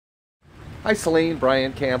Hi Celine,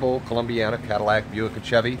 Brian Campbell, Columbiana, Cadillac, Buick, and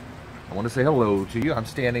Chevy. I want to say hello to you. I'm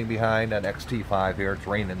standing behind an XT5 here. It's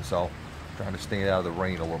raining, so I'm trying to stay out of the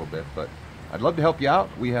rain a little bit. But I'd love to help you out.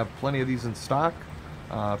 We have plenty of these in stock.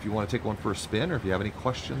 If you want to take one for a spin, or if you have any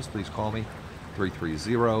questions, please call me.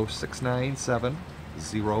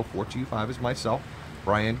 330-697-0425 is myself.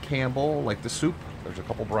 Brian Campbell, like the soup. There's a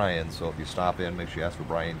couple Brians, so if you stop in, make sure you ask for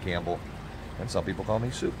Brian Campbell. And some people call me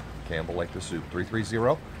Soup. Campbell like the soup.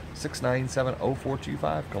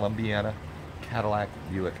 330-697-0425. Columbiana, Cadillac,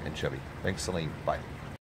 Buick, and Chevy. Thanks, Celine. Bye.